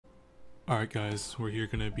Alright guys, we're here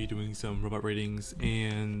gonna be doing some robot ratings,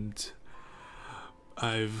 and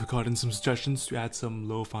I've gotten some suggestions to add some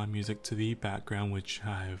lo-fi music to the background, which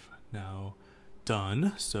I've now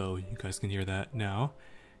done, so you guys can hear that now.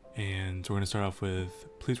 And we're gonna start off with,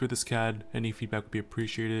 please rate this CAD, any feedback would be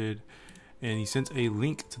appreciated. And he sent a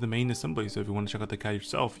link to the main assembly, so if you want to check out the CAD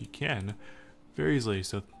yourself, you can very easily,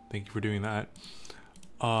 so thank you for doing that.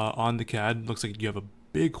 On the CAD, looks like you have a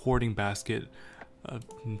big hoarding basket.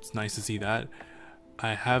 It's nice to see that.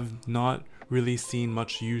 I have not really seen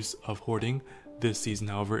much use of hoarding this season,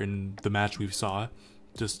 however, in the match we saw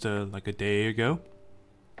just like a day ago,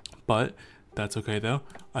 but that's okay though.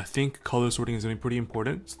 I think color sorting is going to be pretty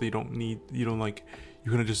important, so you're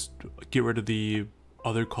gonna just get rid of the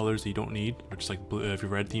other colors that you don't need, which is like blue. If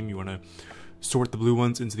you're red team, you want to sort the blue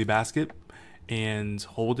ones into the basket and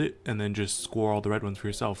hold it, and then just score all the red ones for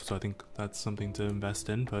yourself. So I think that's something to invest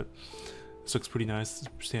in. But this looks pretty nice.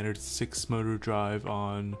 Standard 6 motor drive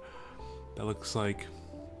on, that looks like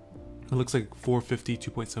 450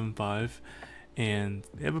 2.75, and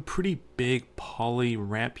they have a pretty big poly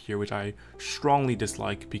ramp here, which I strongly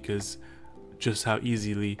dislike because just how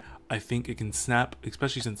easily I think it can snap,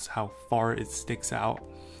 especially since how far it sticks out.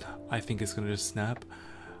 I think it's gonna just snap.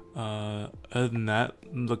 Other than that,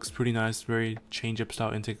 looks pretty nice. Very change-up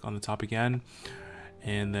style intake on the top again,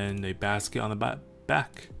 and then a basket on the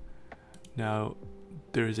back. Now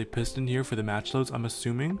there is a piston here for the match loads, I'm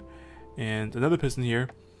assuming, and another piston here.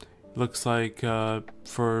 Looks like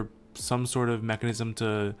for some sort of mechanism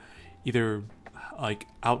to either like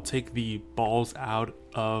outtake the balls out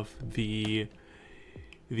of the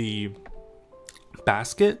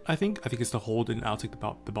basket. I think it's to hold and outtake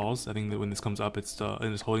the balls. I think that when this comes up, it's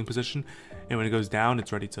in this holding position, and when it goes down,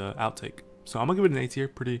 it's ready to outtake. So I'm gonna give it an A tier.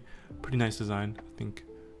 Pretty nice design. I think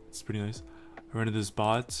it's pretty nice. I rented this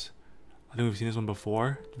bot. I think we've seen this one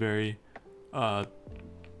before. Very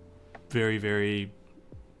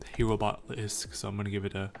Herobot-esque, so I'm gonna give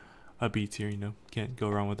it a B tier. You know, can't go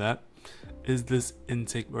wrong with that. Is this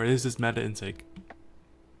intake, or is this meta intake?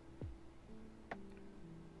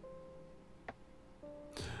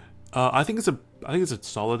 I think it's a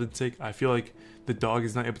solid intake. I feel like the dog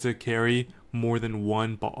is not able to carry more than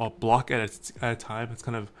one block at a time. It's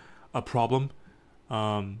kind of a problem.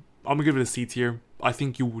 I'm gonna give it a C tier. I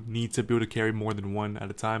think you would need to be able to carry more than one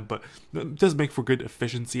at a time, but it does make for good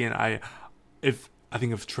efficiency. And if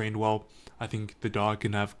trained well, I think the dog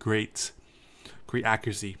can have great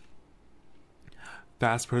accuracy.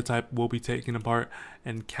 Fast prototype will be taken apart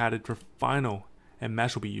and catted for final, and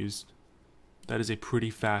mesh will be used. That is a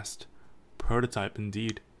pretty fast prototype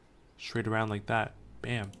indeed. Straight around like that.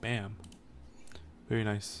 Bam, bam. Very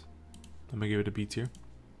nice. I'm gonna give it a B tier.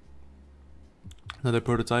 Another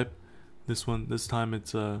prototype. This time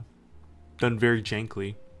it's done very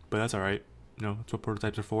jankily, but that's alright. You know, that's what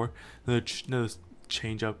prototypes are for. Another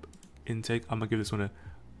change up intake. I'm gonna give this one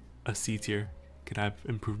a C tier. Can have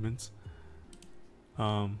improvements.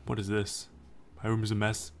 What is this? My room is a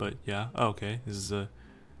mess, but yeah. Oh, okay. This is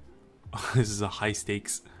a high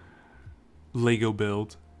stakes Lego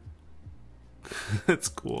build. That's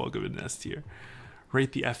cool. I'll give it an S tier.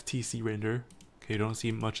 Rate the FTC render. Okay, don't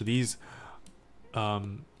see much of these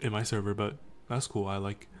in my server, but that's cool. I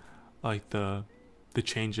like the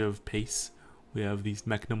change of pace. We have these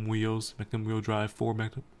Mechnum wheels, Mechnum wheel drive, four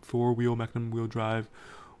wheel Mechnum wheel drive.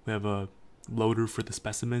 We have a loader for the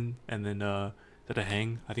specimen, and then is that a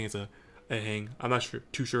hang? I think it's a hang. I'm not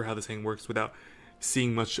too sure how this hang works without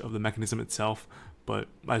seeing much of the mechanism itself, but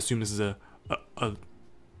I assume this is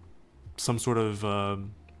some sort of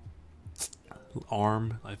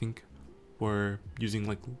arm. I think we're using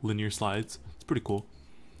like linear slides. It's pretty cool.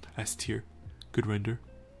 S tier, good render.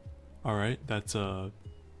 All right, that's a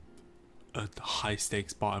high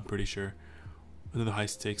stakes bot, I'm pretty sure. Another high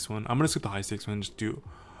stakes one. I'm gonna skip the high stakes one and just do,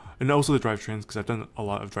 and also the drivetrains, because I've done a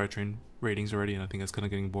lot of drivetrain ratings already, and I think that's kind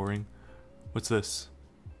of getting boring. What's this?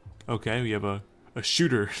 Okay, we have a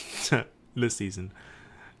shooter this season.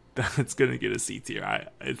 That's gonna get a C tier.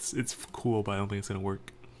 It's cool, but I don't think it's gonna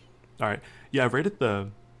work. All right, yeah, I've rated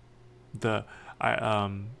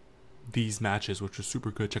these matches, which are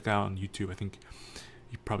super good. Check out on YouTube. I think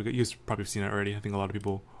you guys probably have seen it already. I think a lot of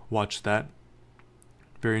people watched that.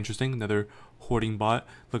 Very interesting. Another hoarding bot.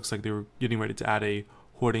 Looks like they were getting ready to add a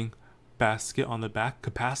hoarding basket on the back.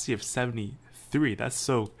 Capacity of 73. That's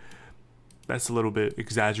a little bit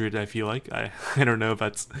exaggerated, I feel like. I don't know if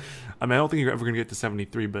that's, I don't think you're ever gonna get to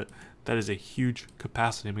 73, but that is a huge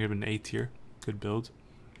capacity. I'm gonna give it an A tier. Good build.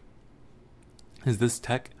 Is this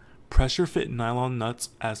tech? Pressure fit nylon nuts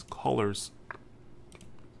as collars.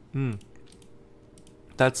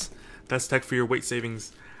 That's tech for your weight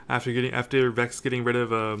savings after Vex getting rid of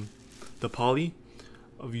the poly,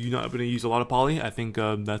 of you not going to use a lot of poly, I think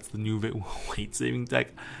that's the new weight saving tech.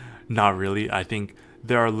 Not really. I think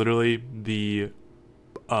there are literally the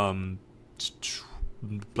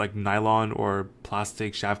like nylon or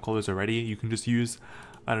plastic shaft collars already you can just use.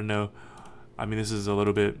 I don't know. I mean, this is a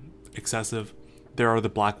little bit excessive. There are the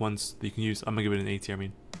black ones that you can use. I'm gonna give it an A tier. I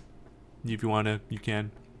mean, if you wanna, you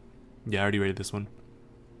can. Yeah, I already rated this one.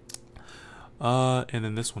 And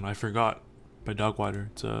then this one I forgot by Dogwater.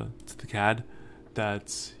 It's the CAD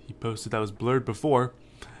that he posted that was blurred before,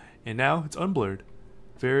 and now it's unblurred.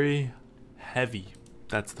 Very heavy.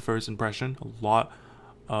 That's the first impression. A lot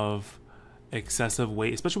of excessive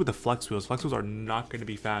weight, especially with the flex wheels. Flex wheels are not going to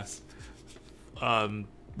be fast.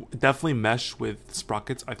 Definitely mesh with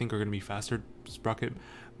sprockets, I think, are going to be faster sprocket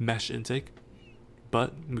mesh intake,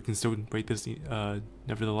 but we can still rate this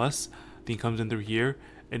nevertheless. I think it comes in through here,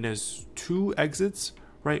 and there's 2 exits,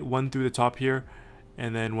 right? One through the top here,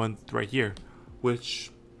 and then one right here,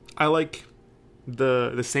 which I like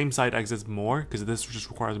the same side exits more because this just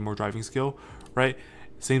requires more driving skill, right?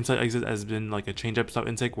 Same side exit has been like a change up stop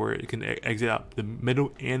intake where it can exit out the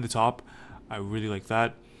middle and the top. I really like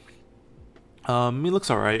that. It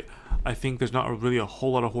looks alright. I think there's not really a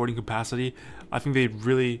whole lot of hoarding capacity. I think they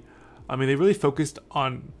really focused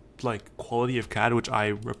on like quality of CAD, which I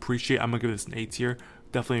appreciate. I'm gonna give this an A tier.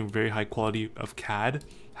 Definitely very high quality of CAD.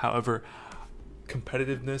 However,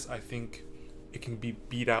 competitiveness, I think it can be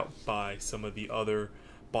beat out by some of the other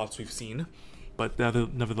bots we've seen. But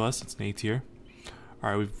nevertheless, it's an A tier.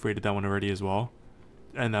 Alright, we've rated that one already as well.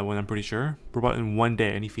 And that one, I'm pretty sure. Robot in 1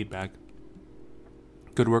 day. Any feedback?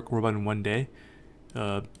 Good work, Robot in 1 day.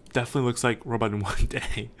 Definitely looks like Robot in 1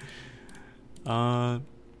 day.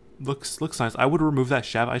 Looks nice. I would remove that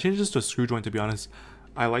shaft. I changed this to a screw joint, to be honest.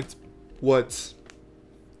 I liked what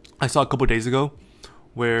I saw a couple days ago,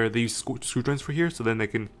 where they use screw joints for here, so then they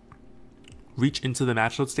can reach into the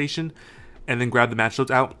match load station and then grab the match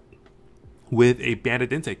loads out with a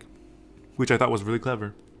banded intake, which I thought was really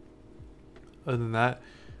clever. Other than that,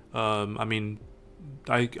 I mean,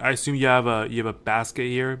 I assume you have a basket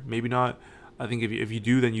here. Maybe not. I think if you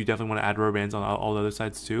do, then you definitely want to add rubber bands on all the other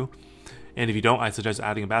sides too. And if you don't, I suggest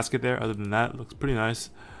adding a basket there. Other than that, it looks pretty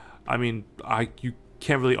nice. I mean, you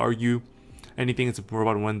can't really argue anything. It's a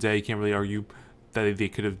Robot in 1 day. You can't really argue that they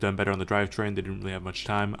could have done better on the drivetrain. They didn't really have much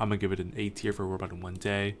time. I'm gonna give it an A tier for Robot in 1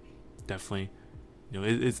 day. Definitely,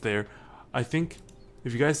 it's there. I think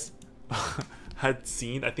if you guys had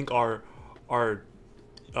seen, I think our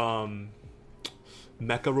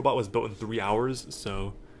mecha robot was built in 3 hours.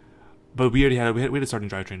 So, but we had a starting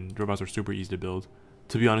drivetrain. Robots are super easy to build.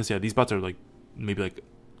 To be honest, yeah, these bots are like maybe like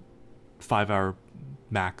 5 hour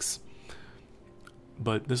max.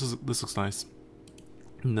 But this looks nice.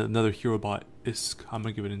 Another hero bot is, I'm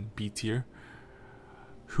gonna give it an B tier.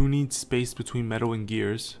 Who needs space between metal and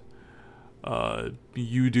gears?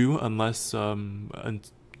 You do, unless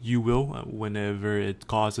you will whenever it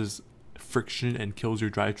causes friction and kills your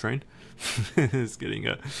drivetrain. It's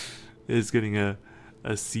getting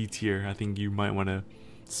a C tier. I think you might want to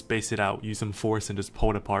space it out, use some force, and just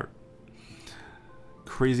pull it apart.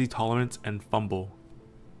 Crazy tolerance and fumble.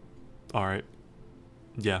 All right,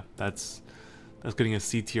 yeah, that's getting a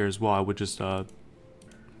C tier as well. I would just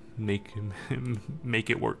make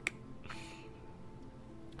it work.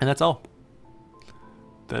 And that's all.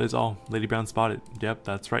 That is all. Lady Brown spotted. Yep,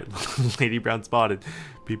 that's right. Lady Brown spotted.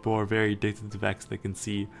 People are very addicted to Vex. They can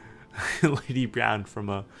see Lady Brown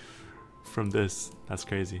from this. That's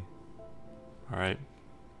crazy. All right.